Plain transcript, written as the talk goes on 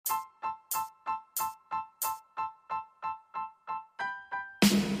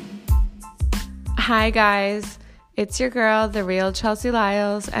Hi guys, it's your girl, the real Chelsea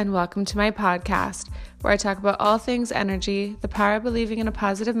Lyles, and welcome to my podcast where I talk about all things energy, the power of believing in a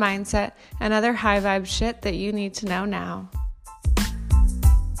positive mindset, and other high vibe shit that you need to know now.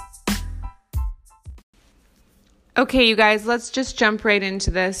 Okay, you guys, let's just jump right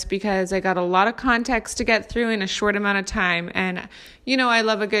into this because I got a lot of context to get through in a short amount of time. And you know, I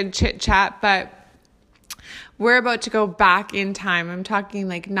love a good chit chat, but we're about to go back in time. I'm talking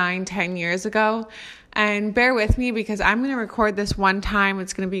like 9-10 years ago. And bear with me because I'm going to record this one time.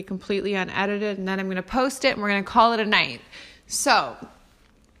 It's going to be completely unedited, and then I'm going to post it and we're going to call it a night. So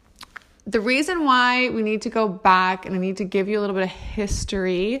the reason why we need to go back, and I need to give you a little bit of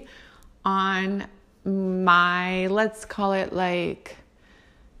history on my, let's call it like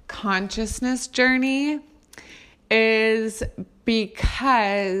consciousness journey, is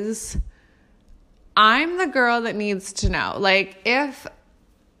because I'm the girl that needs to know. Like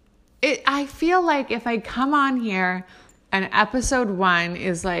I feel like if I come on here and episode 1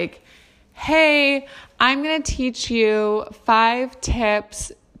 is like, hey, I'm going to teach you 5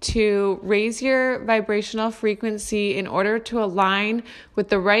 tips to raise your vibrational frequency in order to align with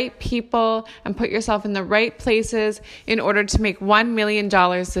the right people and put yourself in the right places in order to make $1 million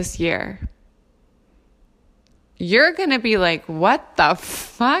this year. You're going to be like, what the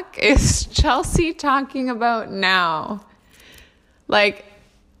fuck is Chelsea talking about now? Like,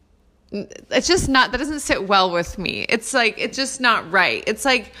 it's just not, that doesn't sit well with me. It's like, it's just not right. It's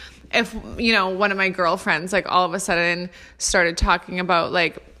like if, you know, one of my girlfriends, like all of a sudden started talking about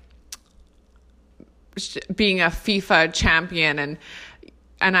like being a FIFA champion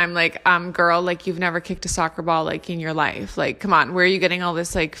and I'm like, girl, like you've never kicked a soccer ball like in your life. Like, come on, where are you getting all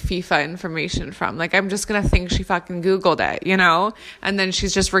this like FIFA information from? Like, I'm just going to think she fucking Googled it, you know? And then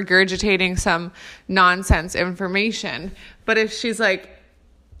she's just regurgitating some nonsense information. But if she's like,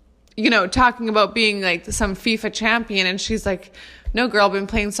 you know, talking about being like some FIFA champion and she's like, no girl, I've been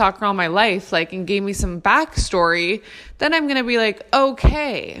playing soccer all my life, like, and gave me some backstory, then I'm going to be like,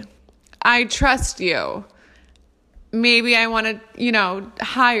 okay, I trust you. Maybe I want to, you know,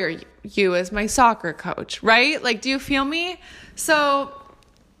 hire you as my soccer coach, right? Like, do you feel me? So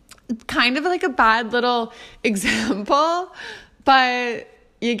kind of like a bad little example, but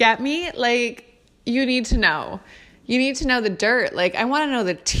you get me? Like, you need to know. You need to know the dirt. Like, I want to know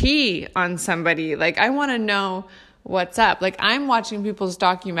the tea on somebody. Like, I want to know what's up. Like, I'm watching people's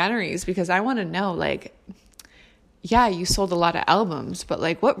documentaries because I want to know, like, yeah, you sold a lot of albums, but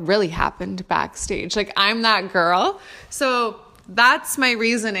like what really happened backstage? Like, I'm that girl. So that's my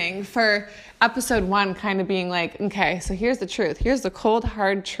reasoning for episode 1 kind of being like, okay, so here's the truth. Here's the cold,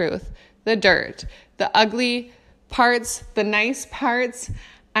 hard truth, the dirt, the ugly parts, the nice parts.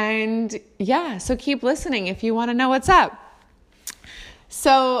 And yeah, so keep listening if you want to know what's up.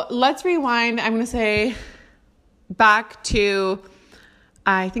 So let's rewind. I'm going to say back to,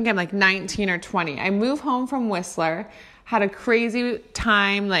 I think I'm like 19 or 20. I moved home from Whistler, had a crazy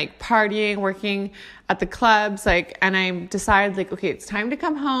time, like partying, working at the clubs, like, and I decided like, okay, it's time to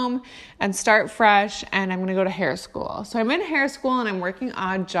come home and start fresh, and I'm going to go to hair school. So I'm in hair school and I'm working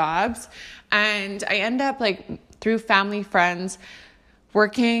odd jobs, and I end up like through family friends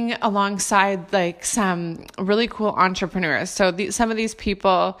working alongside like some really cool entrepreneurs. So some of these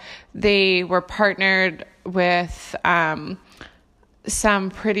people, they were partnered with some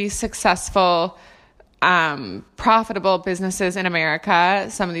pretty successful, profitable businesses in America.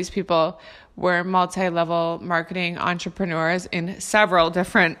 Some of these people were multi-level marketing entrepreneurs in several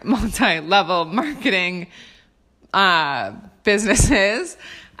different multi-level marketing businesses,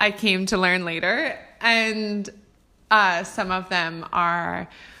 I came to learn later. And some of them are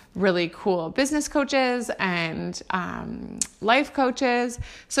really cool business coaches and life coaches.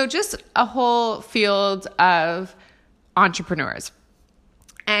 So just a whole field of entrepreneurs.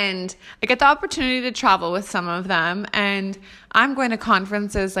 And I get the opportunity to travel with some of them, and I'm going to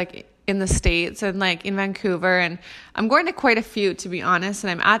conferences like in the States and like in Vancouver, and I'm going to quite a few, to be honest.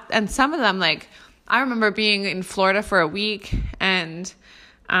 And some of them, like, I remember being in Florida for a week and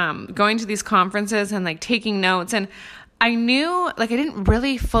going to these conferences and like taking notes. And I knew, like, I didn't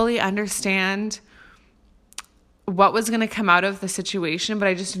really fully understand what was going to come out of the situation, but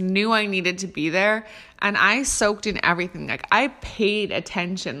I just knew I needed to be there. And I soaked in everything. Like, I paid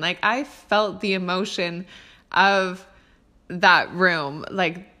attention. Like, I felt the emotion of that room.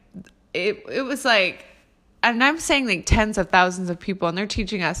 Like, it was like, and I'm saying like tens of thousands of people, and they're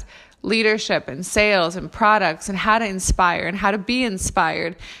teaching us leadership and sales and products and how to inspire and how to be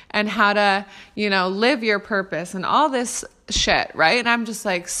inspired and how to, live your purpose and all this shit, right? And I'm just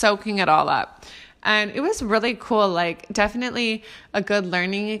like soaking it all up. And it was really cool, like definitely a good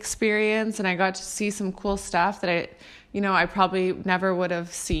learning experience. And I got to see some cool stuff that I probably never would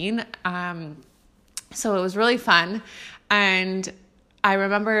have seen. So it was really fun. And I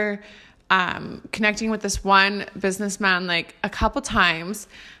remember connecting with this one businessman like a couple times,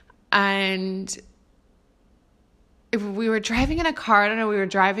 and if we were driving in a car, I don't know, we were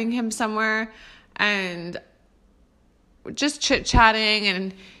driving him somewhere and just chit-chatting,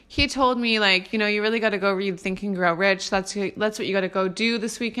 and he told me like, you really got to go read Think and Grow Rich. That's what you got to go do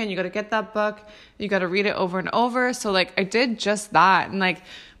this weekend. You got to get that book. You got to read it over and over. So like I did just that. And like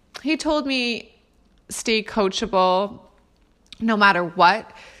he told me, stay coachable no matter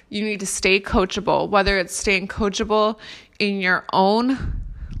what. You need to stay coachable, whether it's staying coachable in your own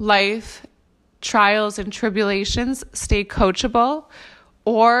life, trials and tribulations, stay coachable.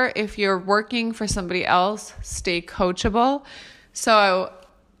 Or if you're working for somebody else, stay coachable. So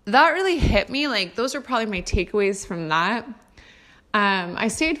that really hit me. Like those are probably my takeaways from that. I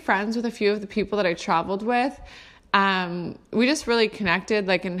stayed friends with a few of the people that I traveled with. We just really connected,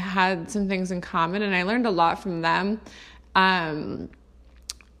 like, and had some things in common, and I learned a lot from them. I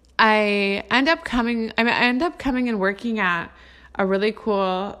end up coming and working at a really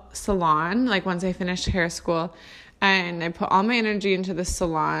cool salon, like once I finished hair school, and I put all my energy into the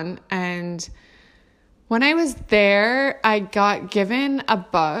salon. And when I was there, I got given a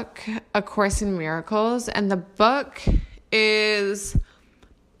book, A Course in Miracles, and the book is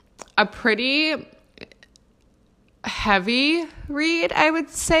a pretty heavy read, I would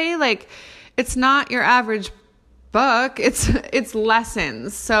say. Like, it's not your average book, it's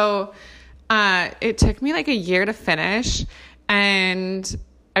lessons. So it took me like a year to finish, and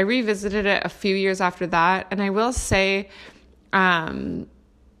I revisited it a few years after that. And I will say that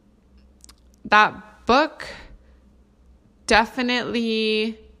book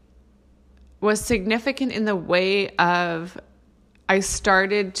definitely was significant in the way of I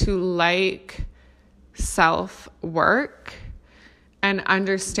started to like self-work and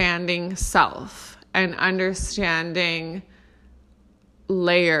understanding self and understanding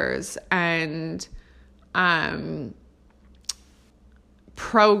layers and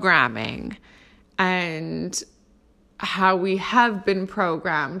programming and how we have been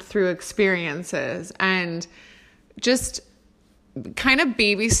programmed through experiences, and just kind of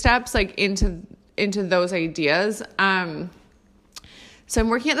baby steps like into those ideas. So I'm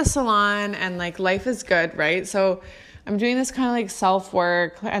working at the salon, and like life is good, right? So I'm doing this kind of like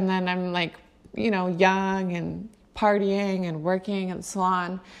self-work, and then I'm like, young and partying and working at the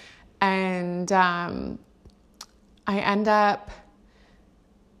salon. And I end up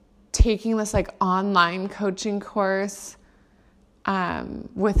taking this like online coaching course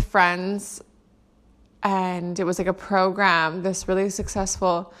with friends. And it was like a program, this really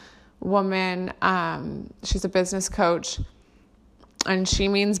successful woman, she's a business coach, and she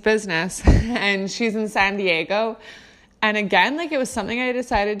means business, and she's in San Diego. And again, like it was something I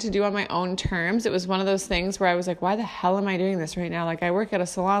decided to do on my own terms. It was one of those things where I was like, why the hell am I doing this right now? Like, I work at a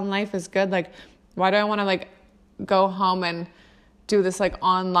salon, life is good. Like, why do I want to like go home and do this like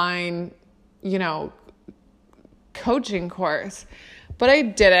online, coaching course? But I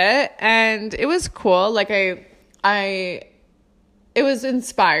did it, and it was cool. Like it was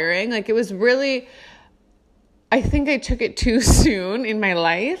inspiring. Like it was really, I think I took it too soon in my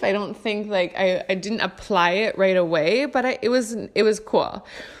life. I don't think like I didn't apply it right away, but it was cool.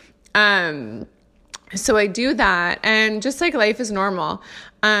 So I do that, and just like life is normal.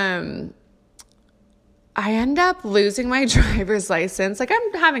 I end up losing my driver's license. Like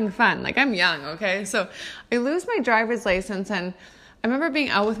I'm having fun. Like I'm young. Okay. So I lose my driver's license, and I remember being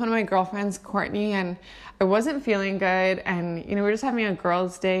out with one of my girlfriends, Courtney, and I wasn't feeling good. And, we were just having a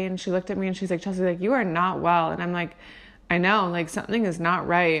girls' day, and she looked at me and she's like, Chelsea, like, you are not well. And I'm like, I know, like something is not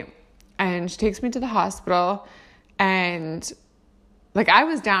right. And she takes me to the hospital, and like I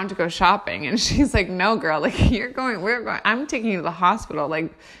was down to go shopping, and she's like, no girl, like we're going, I'm taking you to the hospital.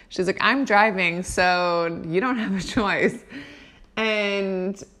 Like, she's like, I'm driving, so you don't have a choice.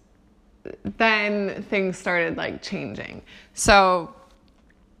 And then things started like changing. So,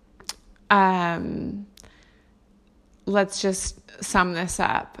 let's just sum this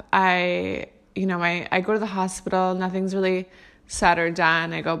up. I go to the hospital, nothing's really said or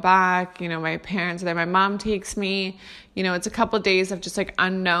done. I go back, my parents are there, my mom takes me, it's a couple of days of just like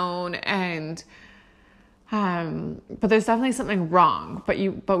unknown, and, but there's definitely something wrong, but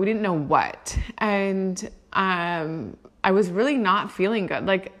we didn't know what. And, I was really not feeling good.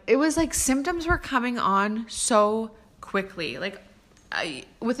 Like it was like symptoms were coming on so quickly, like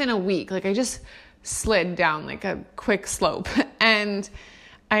within a week, like I just slid down like a quick slope. And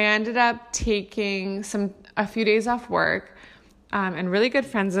I ended up taking a few days off work, and really good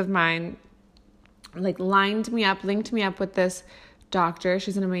friends of mine like linked me up with this doctor.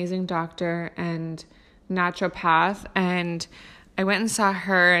 She's an amazing doctor and naturopath, and I went and saw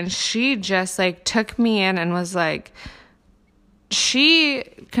her, and she just like took me in and was like, she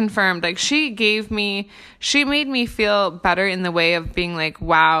confirmed, like she made me feel better in the way of being like,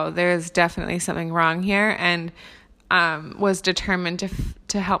 wow, there's definitely something wrong here, and was determined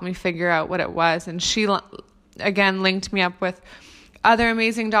to help me figure out what it was. And she again linked me up with other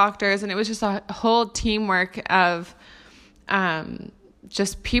amazing doctors, and it was just a whole teamwork of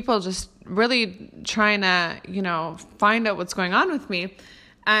just people just really trying to, find out what's going on with me.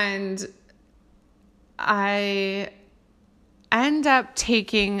 And I end up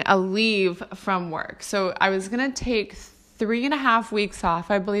taking a leave from work. So I was going to take 3.5 weeks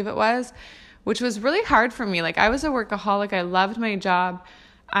off, I believe it was, which was really hard for me. Like, I was a workaholic. I loved my job.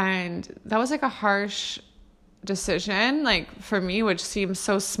 And that was like a harsh decision, like for me, which seems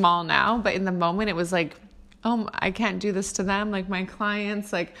so small now. But in the moment, it was like, oh, I can't do this to them. Like my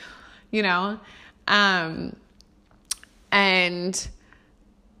clients, like, and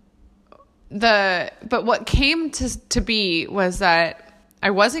but what came to be was that I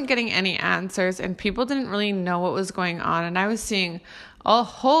wasn't getting any answers, and people didn't really know what was going on. And I was seeing a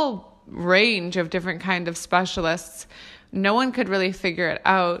whole range of different kind of specialists. No one could really figure it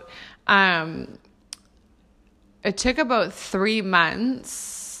out. It took about 3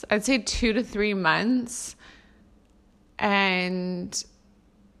 months, I'd say 2 to 3 months. And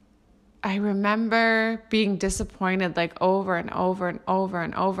I remember being disappointed like over and over and over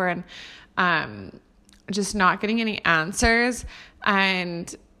and over, and just not getting any answers.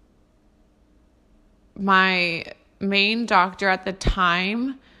 And my main doctor at the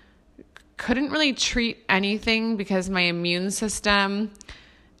time couldn't really treat anything because my immune system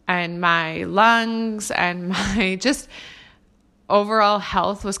and my lungs and my just overall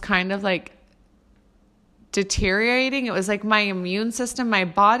health was kind of like deteriorating. It was like my immune system, my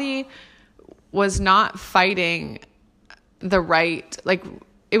body was not fighting the right, like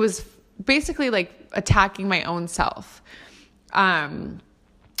it was basically like attacking my own self.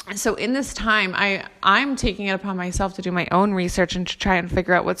 So in this time, I'm taking it upon myself to do my own research and to try and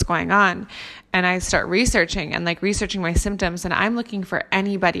figure out what's going on. And I start researching my symptoms, and I'm looking for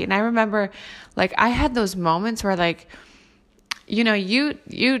anybody. And I remember like I had those moments where like,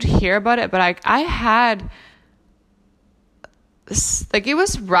 you'd hear about it, but I had like, it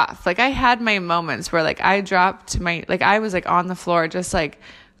was rough. Like I had my moments where like I dropped I was like on the floor, just like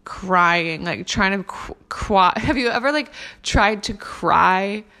crying, like trying to cry. Have you ever like tried to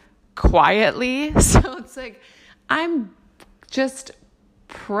cry quietly? So it's like, I'm just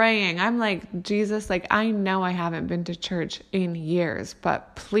praying. I'm like, Jesus, like, I know I haven't been to church in years,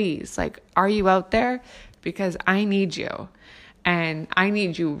 but please, like, are you out there? Because I need you, and I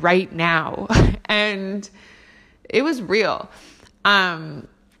need you right now. And it was real. I'm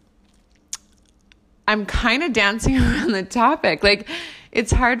kind of dancing around the topic. Like,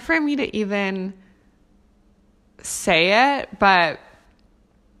 it's hard for me to even say it, but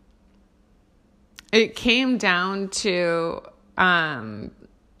it came down to, I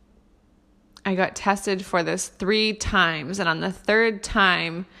got tested for this 3 times. And on the 3rd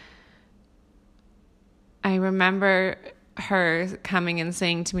time, I remember her coming and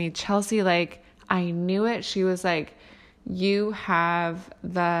saying to me, Chelsea, like, I knew it. She was like, you have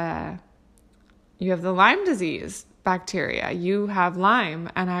the Lyme disease bacteria. You have Lyme.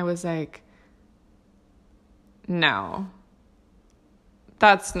 And I was like, no,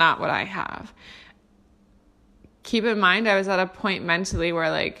 that's not what I have. Keep in mind, I was at a point mentally where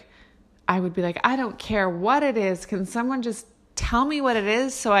like, I would be like, I don't care what it is. Can someone just tell me what it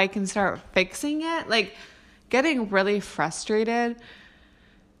is so I can start fixing it? Like getting really frustrated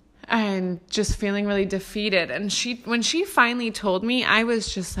and just feeling really defeated. And when she finally told me, I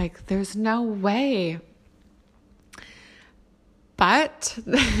was just like, there's no way. But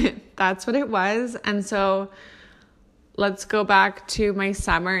that's what it was. And so let's go back to my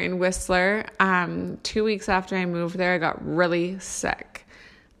summer in Whistler. 2 weeks after I moved there, I got really sick.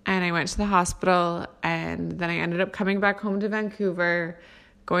 And I went to the hospital, and then I ended up coming back home to Vancouver,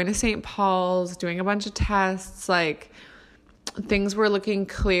 going to St. Paul's, doing a bunch of tests. Like, things were looking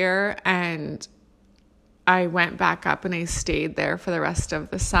clear, and I went back up and I stayed there for the rest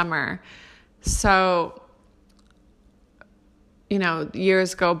of the summer. So,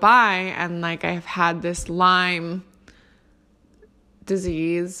 years go by, and like I've had this Lyme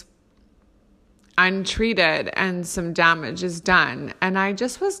disease untreated, and some damage is done. And I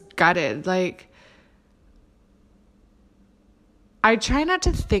just was gutted. Like, I try not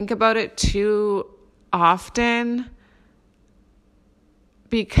to think about it too often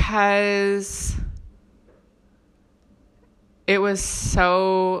because it was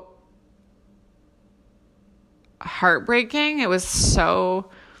so heartbreaking. It was so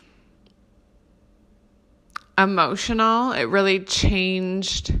emotional. It really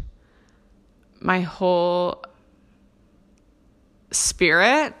changed my whole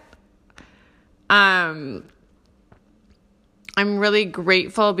spirit. I'm really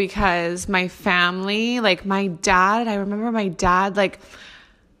grateful because my family, like my dad, I remember my dad, like,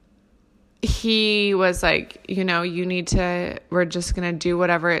 he was like, you know, we're just going to do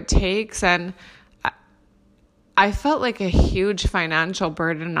whatever it takes. And I felt like a huge financial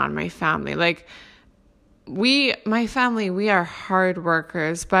burden on my family. Like, my family, we are hard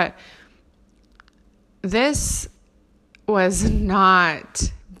workers, but this was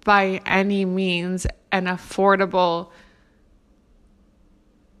not by any means an affordable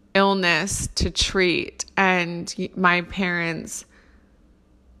illness to treat. And my parents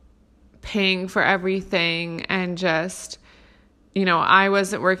paying for everything, and just, you know, I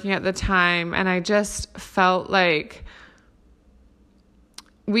wasn't working at the time, and I just felt like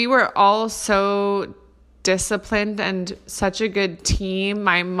we were all so disciplined and such a good team.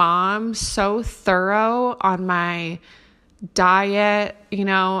 My mom, so thorough on my diet, you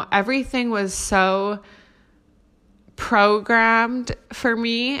know, everything was so programmed for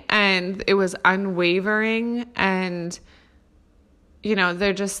me, and it was unwavering, and you know,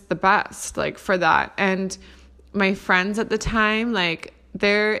 they're just the best, like, for that. And my friends at the time, like,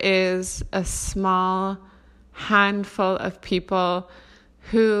 there is a small handful of people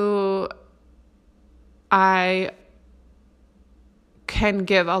who I can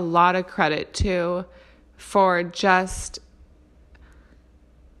give a lot of credit to for just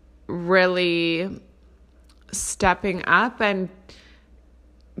really stepping up and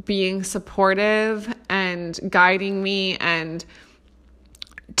being supportive and guiding me and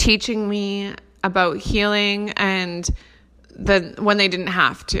teaching me about healing, and when they didn't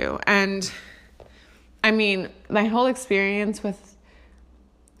have to. And I mean, my whole experience with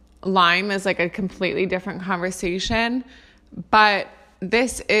Lyme is like a completely different conversation, but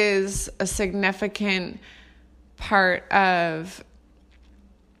this is a significant part of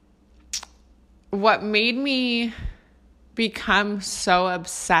what made me become so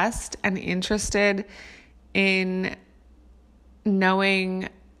obsessed and interested in knowing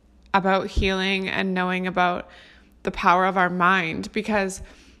about healing and knowing about the power of our mind, because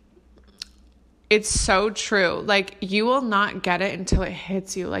it's so true. Like, you will not get it until it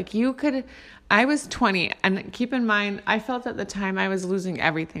hits you. Like, I was 20, and keep in mind, I felt at the time I was losing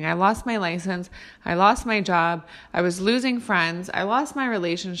everything. I lost my license. I lost my job. I was losing friends. I lost my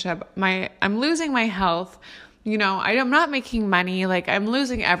relationship. I'm losing my health. You know, I'm not making money. Like, I'm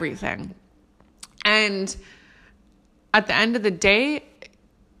losing everything. And at the end of the day,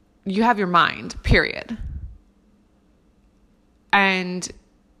 you have your mind, period. And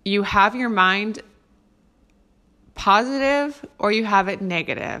you have your mind positive or you have it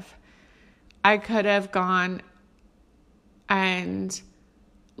negative. I could have gone and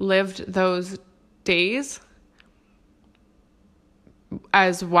lived those days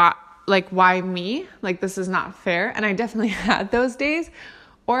as why me? Like, this is not fair. And I definitely had those days.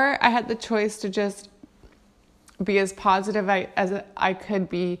 Or I had the choice to just be as positive as I could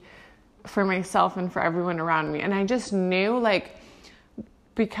be for myself and for everyone around me. And I just knew, like,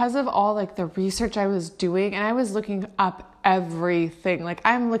 because of all like the research I was doing, and I was looking up everything. Like,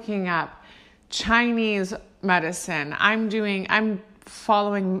 I'm looking up Chinese medicine. I'm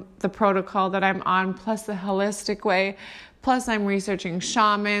following the protocol that I'm on, plus the holistic way, plus I'm researching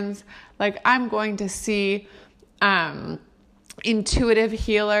shamans. Like, I'm going to see intuitive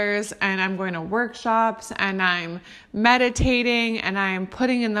healers, and I'm going to workshops, and I'm meditating, and I'm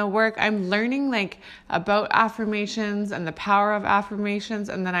putting in the work. I'm learning like about affirmations and the power of affirmations,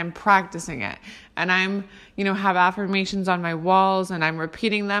 and then I'm practicing it. And I'm, have affirmations on my walls, and I'm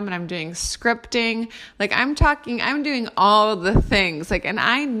repeating them, and I'm doing scripting. Like, I'm doing all the things. Like, and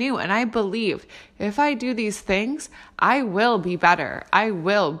I knew, and I believed, if I do these things, I will be better. I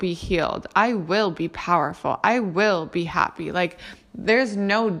will be healed. I will be powerful. I will be happy. Like, there's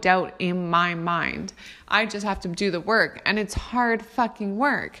no doubt in my mind. I just have to do the work. And it's hard fucking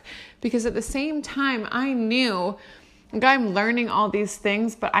work, because at the same time, I knew, like, I'm learning all these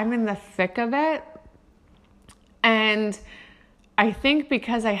things, but I'm in the thick of it. And I think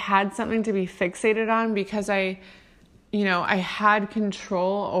because I had something to be fixated on, because I had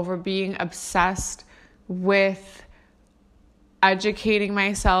control over being obsessed with educating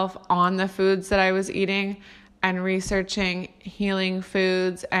myself on the foods that I was eating and researching healing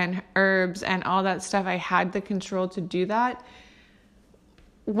foods and herbs and all that stuff, I had the control to do that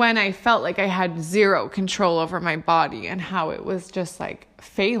when I felt like I had zero control over my body and how it was just like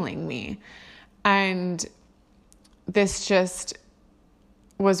failing me. And this just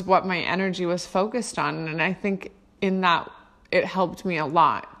was what my energy was focused on. And I think in that, it helped me a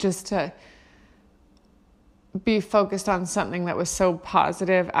lot just to be focused on something that was so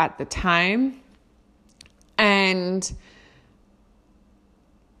positive at the time. And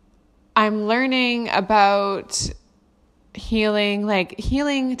I'm learning about healing. Like,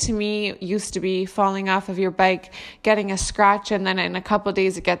 healing to me used to be falling off of your bike, getting a scratch, and then in a couple of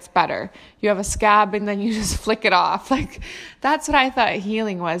days it gets better. You have a scab and then you just flick it off. Like, that's what I thought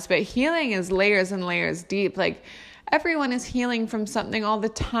healing was. But healing is layers and layers deep. Like, everyone is healing from something all the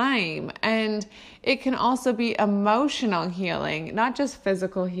time. And it can also be emotional healing, not just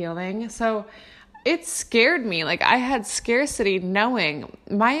physical healing. So it scared me. Like, I had scarcity, knowing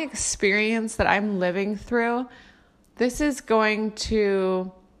my experience that I'm living through, this is going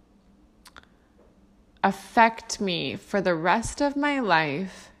to affect me for the rest of my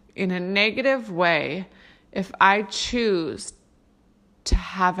life in a negative way if I choose to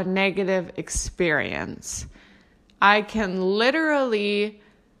have a negative experience. I can literally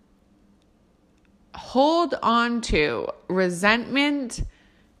hold on to resentment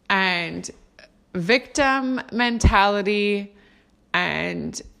and victim mentality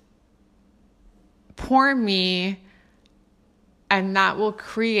and poor me, and that will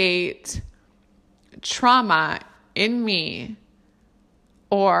create trauma in me.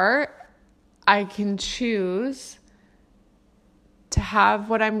 Or I can choose to have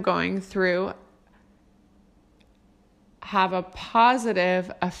what I'm going through have a positive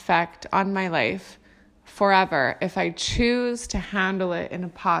effect on my life forever if I choose to handle it in a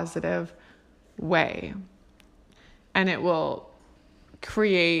positive way. And it will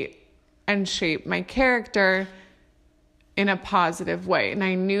create and shape my character in a positive way. And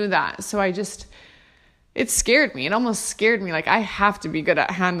I knew that. So it scared me. It almost scared me. Like, I have to be good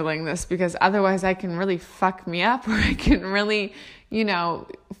at handling this, because otherwise I can really fuck me up, or I can really,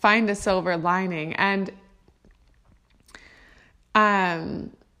 find a silver lining. And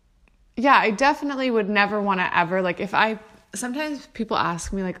I definitely would never want to ever, like, sometimes people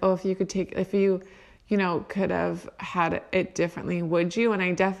ask me like, oh, if you could have had it differently, would you? And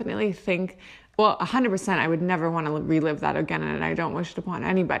I definitely think, 100%, I would never want to relive that again. And I don't wish it upon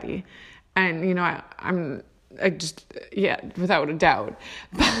anybody. And, without a doubt,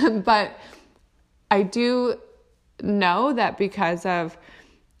 but I do know that because of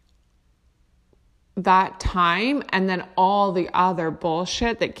that time and then all the other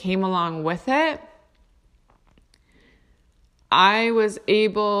bullshit that came along with it, I was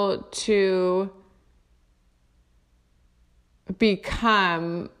able to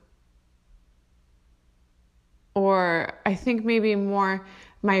become, or I think maybe more,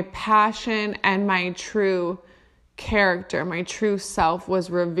 my passion and my true character, my true self was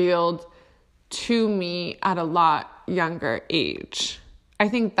revealed to me at a lot younger age. I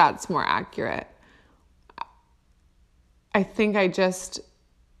think that's more accurate. I think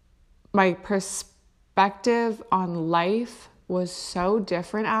my perspective on life was so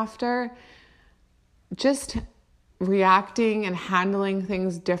different after just reacting and handling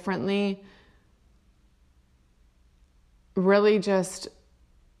things differently. Really just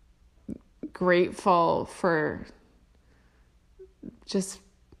grateful for just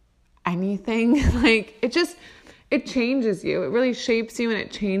anything. Like, it changes you. It really shapes you and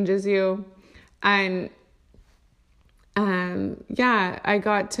it changes you. And I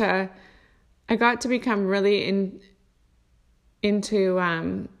got to become really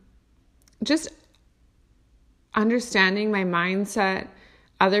into just understanding my mindset,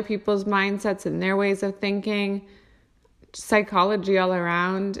 other people's mindsets and their ways of thinking, psychology all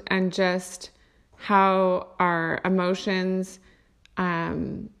around, and just how our emotions,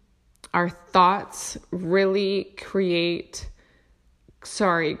 our thoughts really co-create,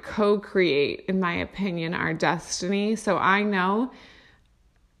 in my opinion, our destiny. So I know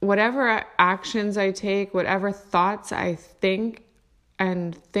whatever actions I take, whatever thoughts I think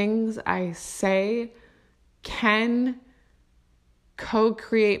and things I say can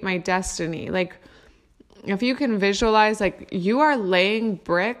co-create my destiny. Like, if you can visualize, like, you are laying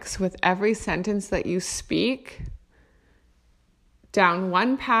bricks with every sentence that you speak down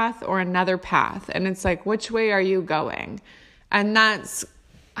one path or another path. And it's like, which way are you going? And that's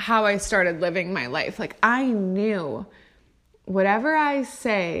how I started living my life. Like, I knew whatever I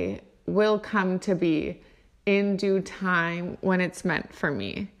say will come to be in due time when it's meant for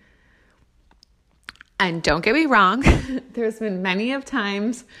me. And don't get me wrong, there's been many of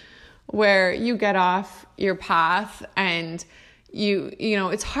times where you get off your path and you know,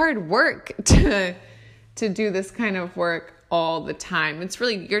 it's hard work to do this kind of work all the time.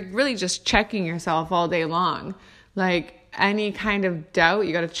 You're really just checking yourself all day long. Like any kind of doubt,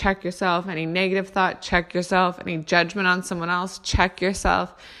 you got to check yourself. Any negative thought, check yourself. Any judgment on someone else, check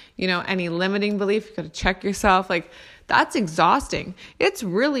yourself. You know, any limiting belief, you got to check yourself. Like that's exhausting. It's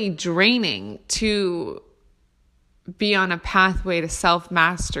really draining to be on a pathway to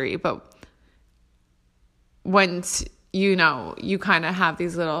self-mastery. But once, you know, you kind of have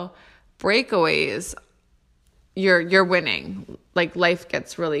these little breakaways, you're winning. Like life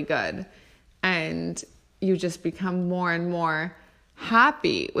gets really good and you just become more and more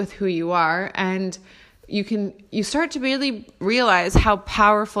happy with who you are, and you start to really realize how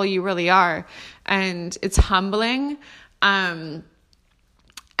powerful you really are, and it's humbling. And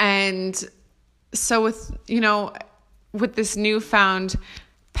so with this newfound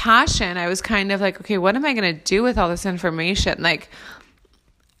passion, I was kind of like, okay, what am I going to do with all this information? Like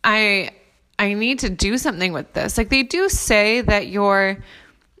I need to do something with this. Like they do say that you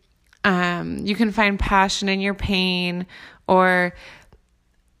can find passion in your pain, or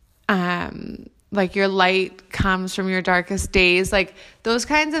like your light comes from your darkest days. Like those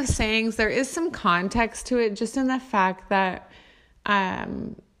kinds of sayings, there is some context to it, just in the fact that,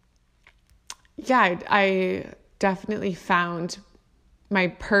 I definitely found my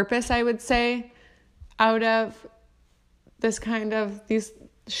purpose, I would say, out of these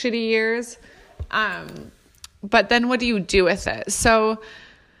shitty years. But then what do you do with it? So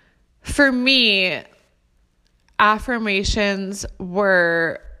for me, affirmations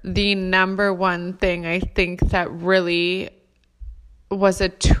were the number one thing I think that really was a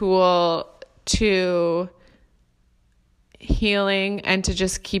tool to healing and to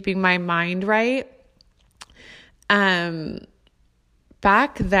just keeping my mind right.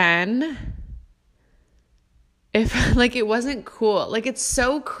 Back then, if like it wasn't cool, like it's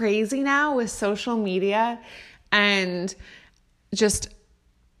so crazy now with social media and just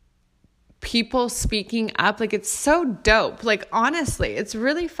people speaking up. Like it's so dope. Like honestly, it's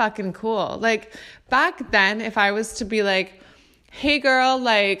really fucking cool. Like back then, if I was to be like, hey girl,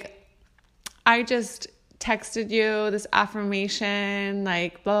 like I just texted you this affirmation,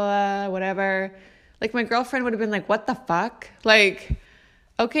 like blah, whatever. Like my girlfriend would have been like, what the fuck? Like,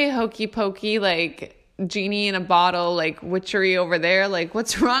 okay, hokey pokey, like genie in a bottle, like witchery over there. Like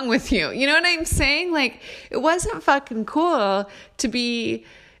what's wrong with you? You know what I'm saying? Like it wasn't fucking cool to be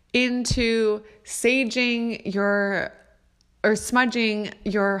into saging or smudging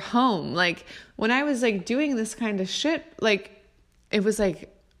your home. Like when I was like doing this kind of shit, like it was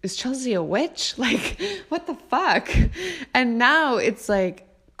like, is Chelsea a witch? Like what the fuck? And now it's like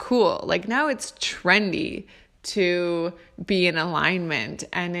cool. Like now it's trendy to be in alignment,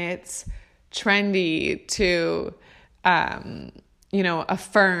 and it's trendy to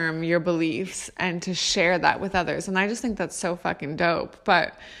affirm your beliefs and to share that with others. And I just think that's so fucking dope.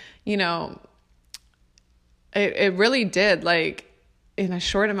 But, it really did, like, in a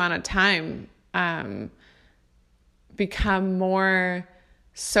short amount of time, become more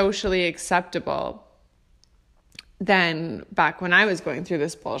socially acceptable than back when I was going through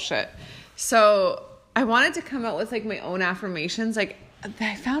this bullshit. So I wanted to come out with like my own affirmations. Like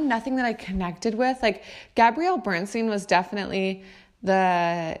I found nothing that I connected with. Like Gabrielle Bernstein was definitely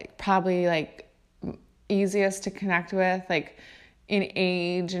the probably like easiest to connect with, like in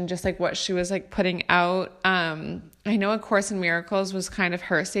age and just like what she was like putting out. I know A Course in Miracles was kind of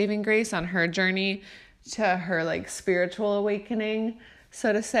her saving grace on her journey to her like spiritual awakening,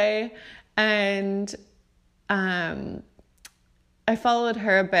 so to say. And I followed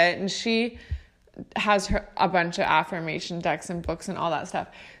her a bit, and she has a bunch of affirmation decks and books and all that stuff.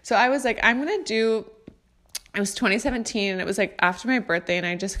 So I was like, it was 2017, and it was like after my birthday, and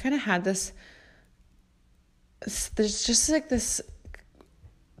I just kind of had there's just like this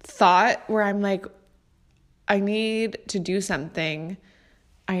thought where I'm like, I need to do something.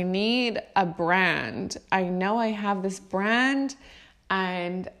 I need a brand. I know I have this brand,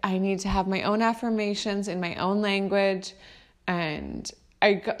 and I need to have my own affirmations in my own language. And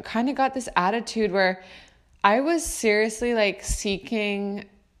I kind of got this attitude where I was seriously like seeking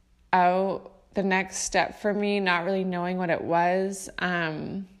out the next step for me, not really knowing what it was.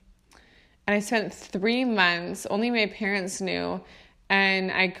 And I spent 3 months, only my parents knew,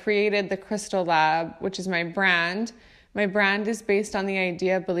 and I created the Crystal Lab, which is my brand. My brand is based on the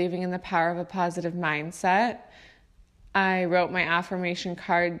idea of believing in the power of a positive mindset. I wrote my affirmation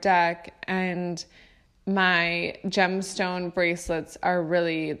card deck, and my gemstone bracelets are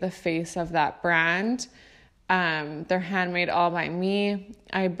really the face of that brand. They're handmade all by me.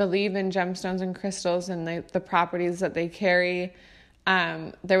 I believe in gemstones and crystals and the properties that they carry.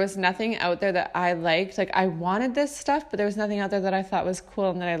 There was nothing out there that I liked. Like, I wanted this stuff, but there was nothing out there that I thought was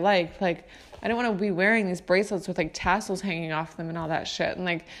cool and that I liked. Like, I don't want to be wearing these bracelets with like tassels hanging off them and all that shit. And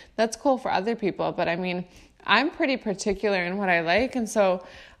like, that's cool for other people. But I mean, I'm pretty particular in what I like. And so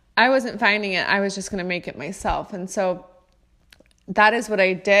I wasn't finding it. I was just going to make it myself. And so that is what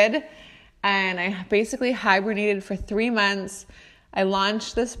I did. And I basically hibernated for 3 months. I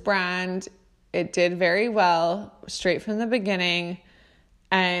launched this brand. It did very well straight from the beginning.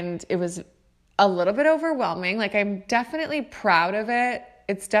 And it was a little bit overwhelming. Like, I'm definitely proud of it.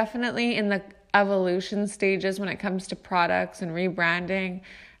 It's definitely in the evolution stages when it comes to products and rebranding.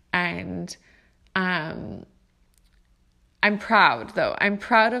 And I'm proud, though. I'm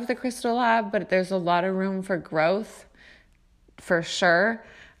proud of the Crystal Lab, but there's a lot of room for growth, for sure.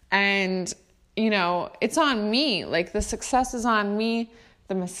 And, you know, it's on me. Like, the success is on me.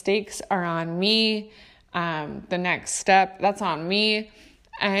 The mistakes are on me. The next step, that's on me.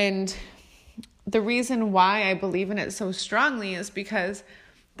 And the reason why I believe in it so strongly is because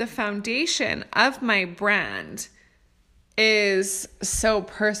the foundation of my brand is so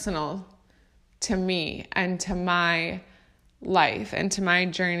personal to me and to my life and to my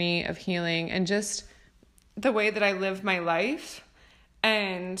journey of healing and just the way that I live my life.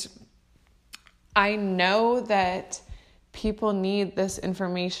 And I know that people need this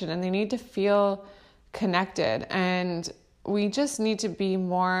information and they need to feel connected, and we just need to be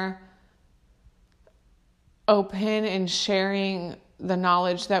more open in sharing the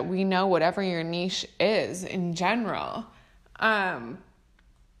knowledge that we know, whatever your niche is in general.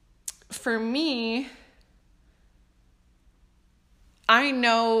 For me, I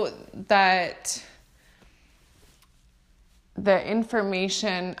know that the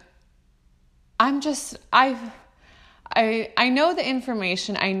information, I know the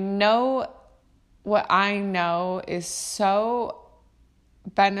information. I know what I know is so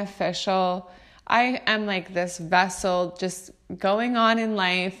beneficial. I am like this vessel just going on in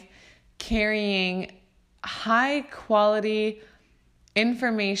life, carrying high quality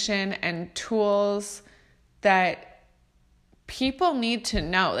information and tools that people need to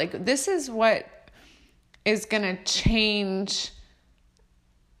know. Like, this is what is going to change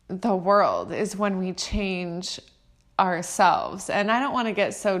the world, is when we change ourselves. And I don't want to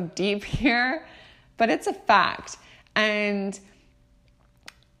get so deep here, but it's a fact. And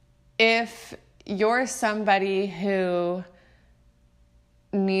if you're somebody who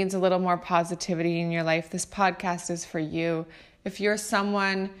needs a little more positivity in your life, this podcast is for you. If you're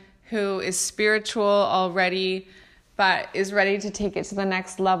someone who is spiritual already, but is ready to take it to the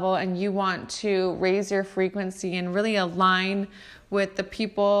next level, and you want to raise your frequency and really align with the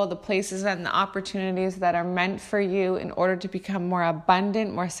people, the places, and the opportunities that are meant for you in order to become more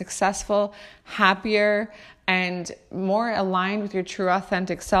abundant, more successful, happier, and more aligned with your true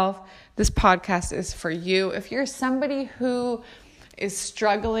authentic self, this podcast is for you. If you're somebody who is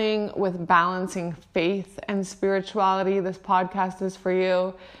struggling with balancing faith and spirituality, this podcast is for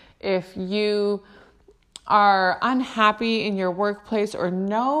you. If you are unhappy in your workplace or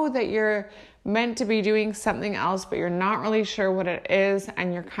know that you're meant to be doing something else, but you're not really sure what it is,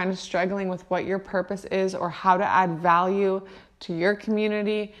 and you're kind of struggling with what your purpose is or how to add value to your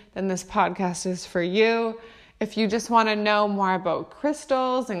community, then this podcast is for you. If you just want to know more about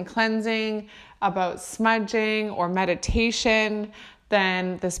crystals and cleansing, about smudging or meditation,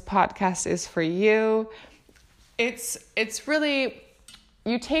 then this podcast is for you. It's really,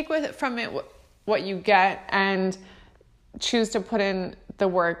 you take from it what you get and choose to put in the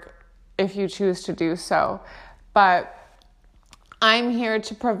work if you choose to do so. But I'm here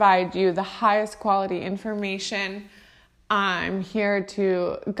to provide you the highest quality information. I'm here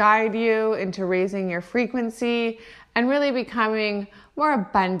to guide you into raising your frequency and really becoming more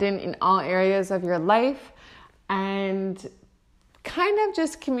abundant in all areas of your life, and kind of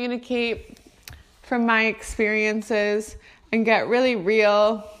just communicate from my experiences and get really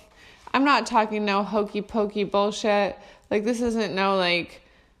real. I'm not talking no hokey pokey bullshit. Like, this isn't no like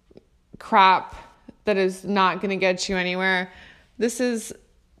crap that is not going to get you anywhere. This is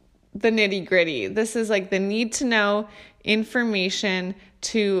the nitty gritty. This is like the need to know information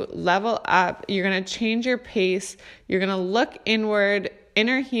to level up. You're going to change your pace. You're going to look inward,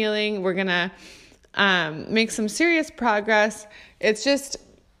 inner healing. We're going to make some serious progress. It's just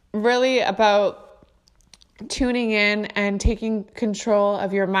really about tuning in and taking control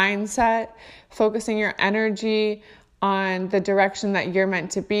of your mindset, focusing your energy on the direction that you're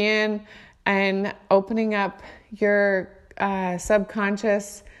meant to be in, and opening up your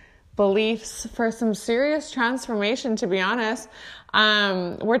subconscious beliefs for some serious transformation, to be honest.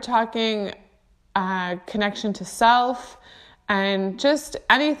 We're talking connection to self and just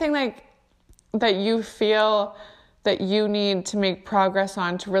anything like that you feel that you need to make progress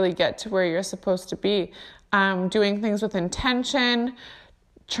on to really get to where you're supposed to be. Doing things with intention,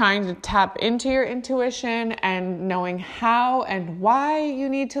 trying to tap into your intuition and knowing how and why you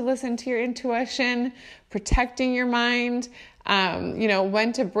need to listen to your intuition, protecting your mind,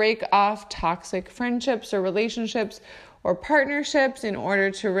 when to break off toxic friendships or relationships or partnerships in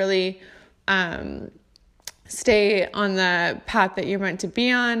order to really stay on the path that you're meant to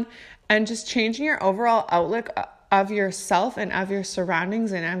be on, and just changing your overall outlook of yourself and of your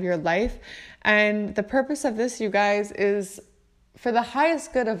surroundings and of your life. And the purpose of this, you guys, is for the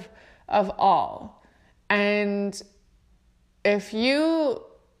highest good of all. And if you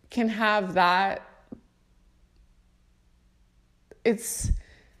can have that, it's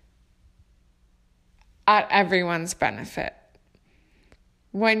at everyone's benefit.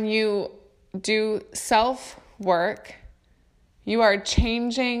 When you do self-work, you are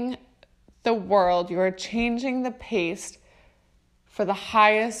changing the world, you are changing the pace for the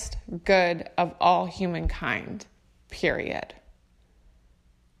highest good of all humankind, period.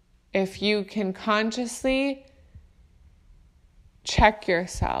 If you can consciously check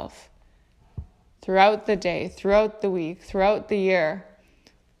yourself throughout the day, throughout the week, throughout the year,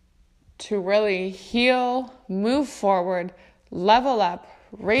 to really heal, move forward, level up,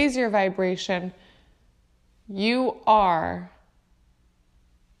 raise your vibration, you are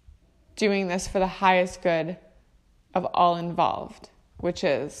doing this for the highest good of all involved, which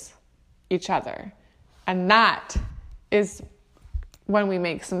is each other. And that is when we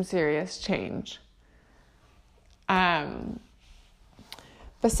make some serious change.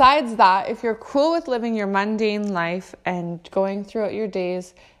 Besides that, if you're cool with living your mundane life and going throughout your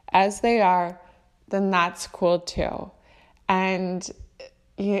days as they are, then that's cool too. And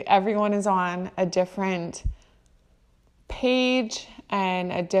everyone is on a different page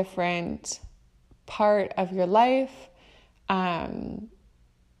and a different part of your life.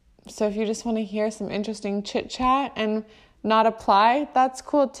 So if you just want to hear some interesting chit chat and not apply, that's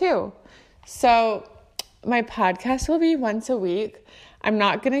cool too. So my podcast will be once a week. I'm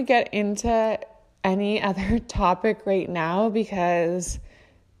not going to get into any other topic right now because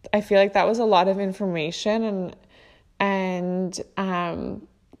I feel like that was a lot of information and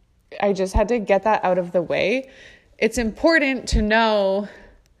I just had to get that out of the way. It's important to know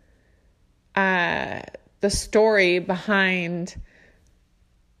the story behind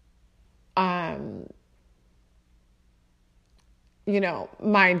my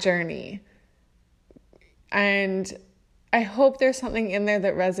journey. And I hope there's something in there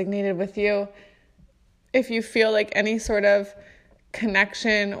that resonated with you. If you feel like any sort of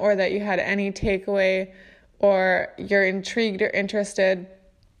connection or that you had any takeaway or you're intrigued or interested,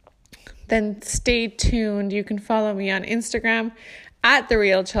 then stay tuned. You can follow me on Instagram at The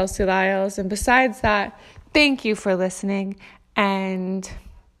Real Chelsea Lyles. And besides that, thank you for listening. And,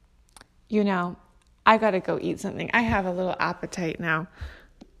 I got to go eat something. I have a little appetite now.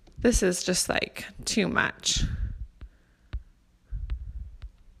 This is just too much.